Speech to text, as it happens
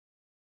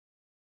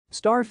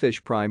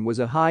Starfish Prime was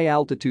a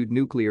high-altitude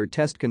nuclear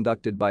test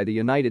conducted by the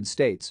United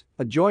States,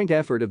 a joint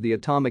effort of the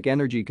Atomic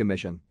Energy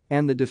Commission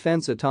and the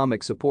Defense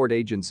Atomic Support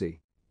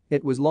Agency.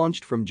 It was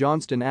launched from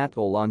Johnston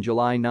Atoll on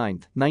July 9,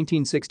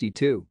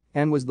 1962,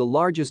 and was the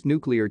largest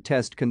nuclear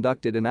test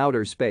conducted in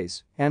outer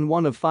space and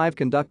one of 5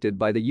 conducted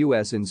by the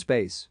U.S. in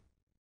space.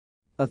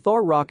 A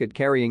Thor rocket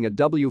carrying a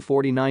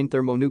W-49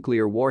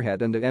 thermonuclear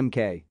warhead and a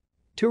Mk.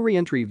 2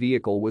 re-entry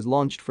vehicle was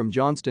launched from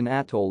Johnston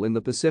Atoll in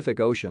the Pacific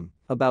Ocean,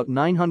 about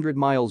 900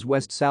 miles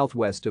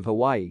west-southwest of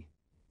Hawaii.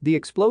 The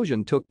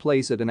explosion took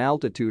place at an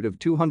altitude of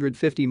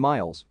 250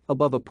 miles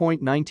above a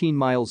point 19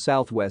 miles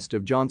southwest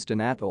of Johnston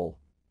Atoll.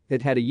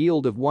 It had a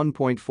yield of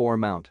 1.4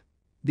 Mt.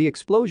 The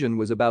explosion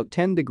was about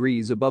 10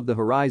 degrees above the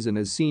horizon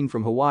as seen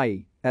from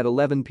Hawaii at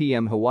 11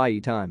 p.m.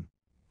 Hawaii time.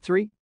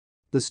 3.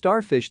 The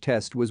Starfish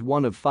test was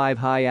one of 5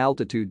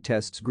 high-altitude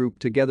tests grouped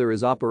together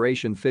as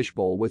Operation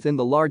Fishbowl within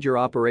the larger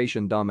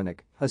Operation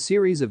Dominic, a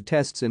series of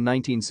tests in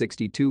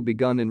 1962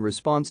 begun in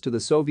response to the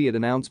Soviet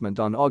announcement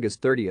on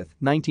August 30,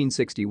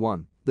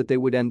 1961, that they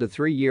would end a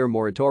 3-year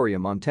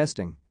moratorium on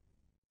testing.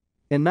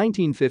 In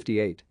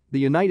 1958, the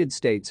United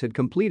States had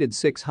completed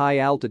 6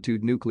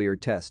 high-altitude nuclear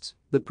tests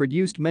that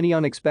produced many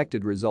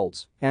unexpected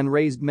results and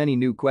raised many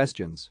new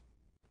questions.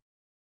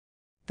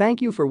 Thank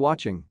you for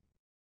watching.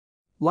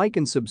 Like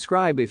and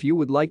subscribe if you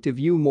would like to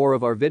view more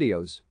of our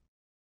videos.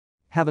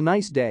 Have a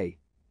nice day.